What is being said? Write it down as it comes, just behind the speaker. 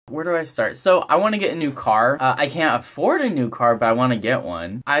Where do I start? So I want to get a new car. I can't afford a new car, but I want to get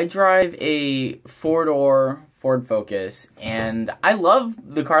one. I drive a four-door Ford Focus, and I love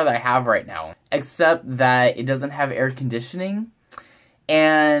the car that I have right now, except that it doesn't have air conditioning.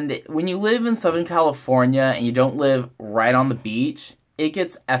 And when you live in Southern California and you don't live right on the beach, it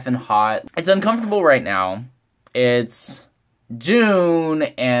gets effing hot. It's uncomfortable right now. It's June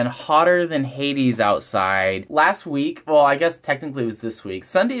and hotter than Hades outside. Last week, well, I guess technically it was this week.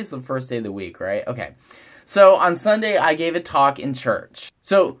 Sunday is the first day of the week, right? Okay. So on Sunday, I gave a talk in church.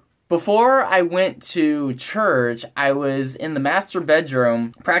 So before I went to church, I was in the master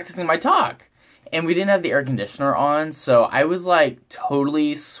bedroom practicing my talk. And we didn't have the air conditioner on, so I was like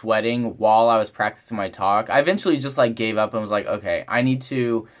totally sweating while I was practicing my talk. I eventually just like gave up and was like, okay, I need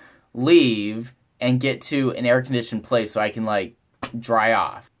to leave and get to an air-conditioned place so I can, like, dry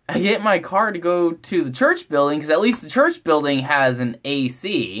off. I get in my car to go to the church building, because at least the church building has an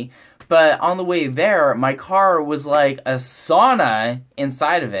AC, but on the way there, my car was like a sauna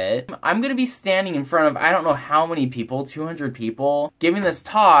inside of it. I'm gonna be standing in front of, I don't know how many people, 200 people, giving this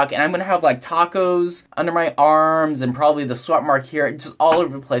talk, and I'm gonna have, like, tacos under my arms, and probably the sweat mark here, just all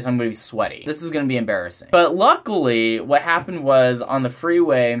over the place. I'm gonna be sweaty. This is gonna be embarrassing. But luckily, what happened was, on the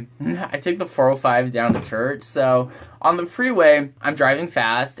freeway, I took the 405 down to church, so on the freeway, I'm driving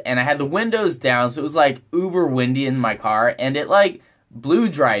fast, and I had the windows down, so it was, like, uber windy in my car, and it, like,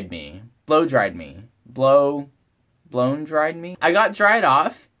 blow-dried me. I got dried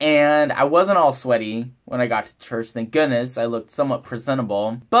off, and I wasn't all sweaty when I got to church. Thank goodness. I looked somewhat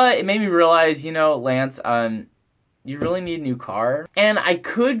presentable. But it made me realize, you know, Lance, you really need a new car. And I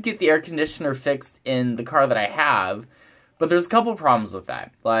could get the air conditioner fixed in the car that I have, but there's a couple problems with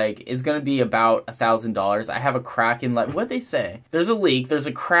that. Like, it's gonna be about $1,000. I have a crack in, like, what'd they say? There's a leak. There's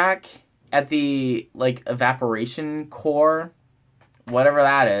a crack at the, like, evaporation core, whatever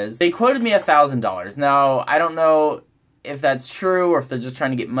that is. They quoted me $1,000. Now, I don't know if that's true or if they're just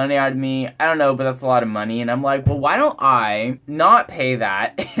trying to get money out of me. I don't know, but that's a lot of money. And I'm like, well, why don't I not pay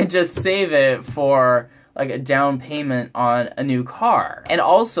that and just save it for, like, a down payment on a new car? And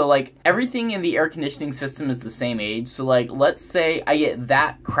also, like, everything in the air conditioning system is the same age. So, like, let's say I get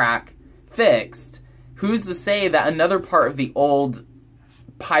that crack fixed. Who's to say that another part of the old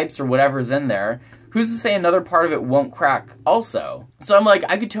pipes or whatever's in there, who's to say another part of it won't crack also? So I'm like,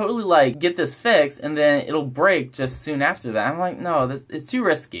 I could totally, like, get this fixed and then it'll break just soon after that. I'm like, no, this is too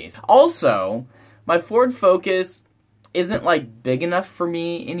risky. Also, my Ford Focus isn't, like, big enough for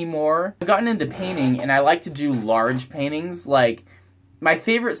me anymore. I've gotten into painting and I like to do large paintings. Like, my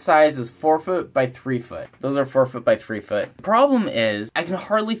favorite size is 4 foot by 3 foot. Those are 4 foot by 3 foot. The problem is, I can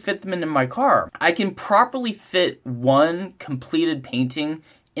hardly fit them into my car. I can properly fit one completed painting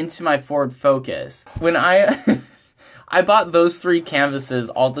into my Ford Focus. When I bought those 3 canvases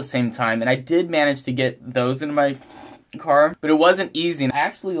all at the same time, and I did manage to get those into my car, but it wasn't easy. I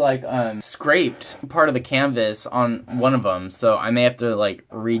actually, like, scraped part of the canvas on one of them, so I may have to, like,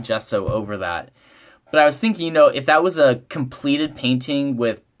 re-gesso over that. But I was thinking, you know, if that was a completed painting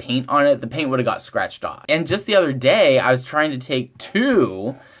with paint on it, the paint would have got scratched off. And just the other day, I was trying to take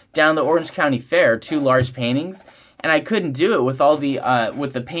 2 down the Orange County Fair, 2 large paintings, and I couldn't do it with all the,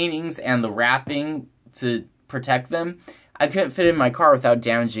 with the paintings and the wrapping to protect them. I couldn't fit it in my car without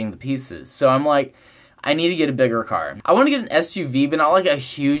damaging the pieces. So I'm like, I need to get a bigger car. I want to get an SUV, but not like a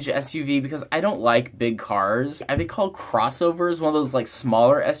huge SUV because I don't like big cars. Are they called crossovers? One of those, like,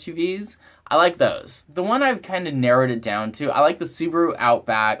 smaller SUVs? I like those. The one I've kind of narrowed it down to, I like the Subaru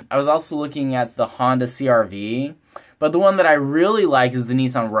Outback. I was also looking at the Honda CR-V. But the one that I really like is the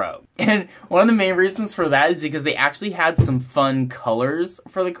Nissan Rogue. And one of the main reasons for that is because they actually had some fun colors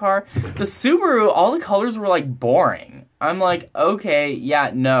for the car. The Subaru, all the colors were, like, boring. I'm like, okay, yeah,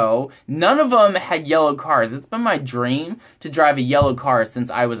 no. None of them had yellow cars. It's been my dream to drive a yellow car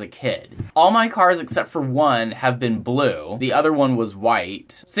since I was a kid. All my cars except for one have been blue. The other one was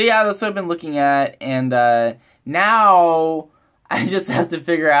white. So yeah, that's what I've been looking at. And now I just have to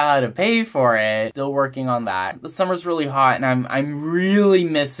figure out how to pay for it. Still working on that. The summer's really hot and I'm really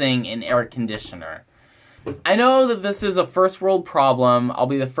missing an air conditioner. I know that this is a first world problem. I'll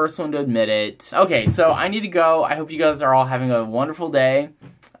be the first one to admit it. Okay, so I need to go. I hope you guys are all having a wonderful day.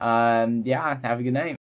 Yeah, have a good night.